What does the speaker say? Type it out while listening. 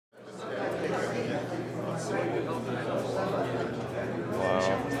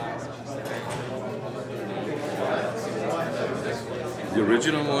the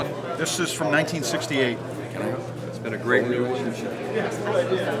original one? This is from 1968. It's been a great relationship.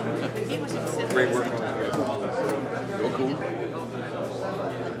 Great work. Oh, cool.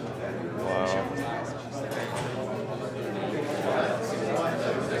 Wow.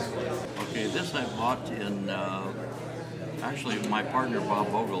 Okay, this I bought in, actually my partner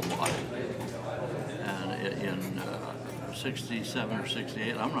Bob Bogle bought it. And in 67 or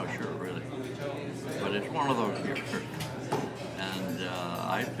 68, I'm not sure really. But it's one of those years. And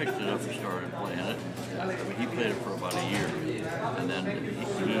I picked it up and started playing it. I mean, he played it for about a year. And then he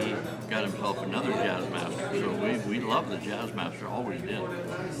got himself another Jazzmaster. So we love the Jazzmaster, always did.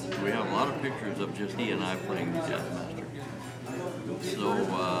 We have a lot of pictures of just he and I playing the Jazzmaster. So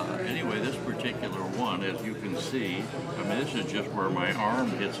anyway, this particular one, as you can see, I mean, this is just where my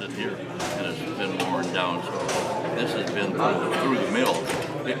arm hits it here, and it's been worn down. So this has been through the mill.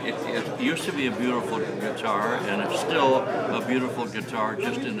 It used to be a beautiful guitar, and it's still a beautiful guitar,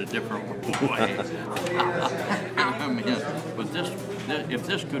 just in a different way. I mean, but if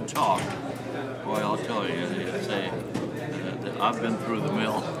this could talk, boy, I'll tell you, it's I've been through the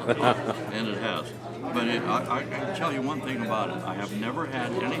mill, and it has. But I can tell you one thing about it. I have never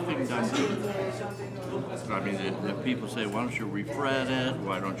had anything done to it. I mean, the people say, why don't you refret it?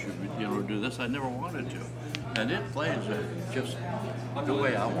 Why don't you do this? I never wanted to. And it plays just the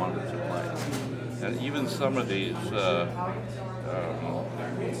way I wanted to play. And even some of these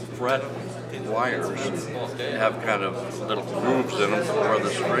fret wires have kind of little grooves in them where the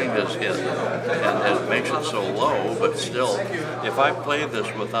string is hit, and it makes it so low. But still, if I play this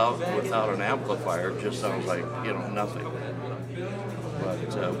without an amplifier, it just sounds like, you know, nothing.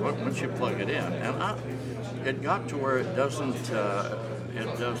 But once you plug it in, and it got to where it doesn't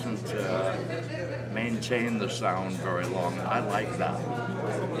maintain the sound very long. I like that.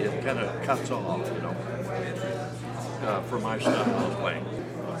 It kind of cuts off, you know, for my style of playing.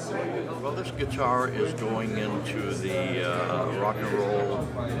 Well, this guitar is going into the Rock and Roll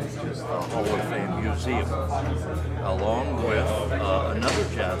Hall of Fame Museum, along with another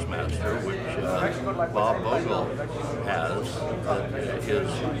Jazzmaster, which Bob Bogle has.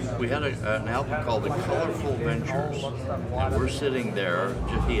 We had an album called The Colorful Ventures, and we're sitting there,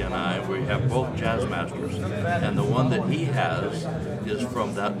 just he and I, we have both Jazzmasters, and the one that he has is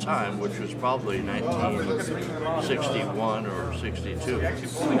from that time, which was probably 1961 or 62.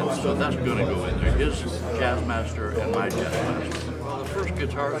 And so that's going to go in there. His Jazzmaster and my Jazzmaster. Well, the first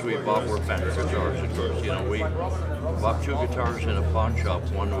guitars we bought were Fender guitars, of course. You know, we bought two guitars in a pawn shop.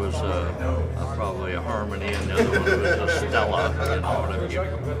 One was probably a Harmony, and the other one was a Stella. You know, whatever you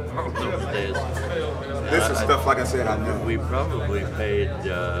remember those days. This is stuff, like I said, I know. We probably paid,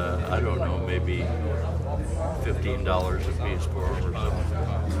 I don't know, maybe $15 a piece for them or something.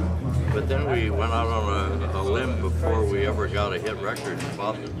 But then we went out on a limb before we ever got a hit record and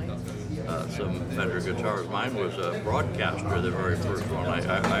bought some Fender guitars. Mine was a Broadcaster, the very first one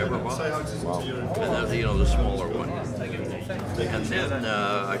I ever bought. Wow. And that's, you know, the smaller one. And then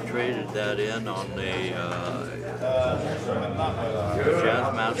I traded that in on a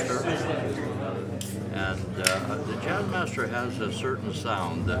Jazzmaster. And the Jazzmaster has a certain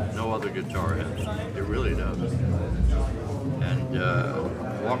sound that no other guitar has. It really does. And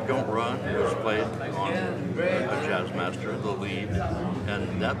Walk Don't Run was played on a Jazzmaster, the lead,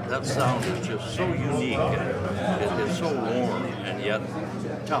 and that sound is just so unique, and it's so warm and yet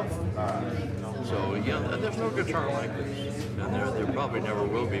tough. So yeah, there's no guitar like this, and there probably never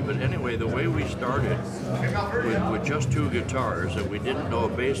will be. But anyway, the way we started with just two guitars, and we didn't know a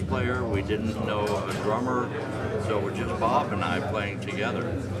bass player, we didn't know a drummer, so we're just Bob and I playing together.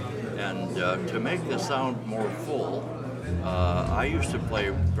 And to make the sound more full, I used to play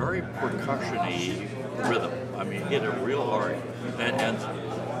very percussion-y rhythm. I mean, hit it real hard. And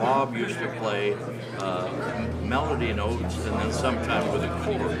Bob used to play melody notes and then sometimes with a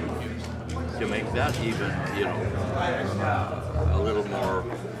chord to make that even, you know, a little more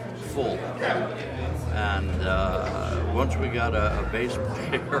full. And once we got a bass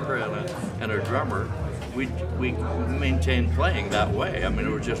player and a drummer, we maintained playing that way. I mean,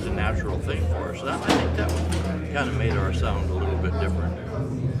 it was just a natural thing for us. I think that kind of made our sound a little bit different.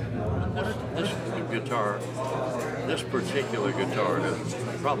 This guitar, this particular guitar is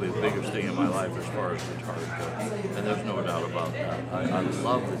probably the biggest thing in my life as far as guitars go. And there's no doubt about that. I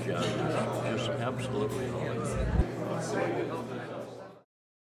love the Jazzmaster, just absolutely love it.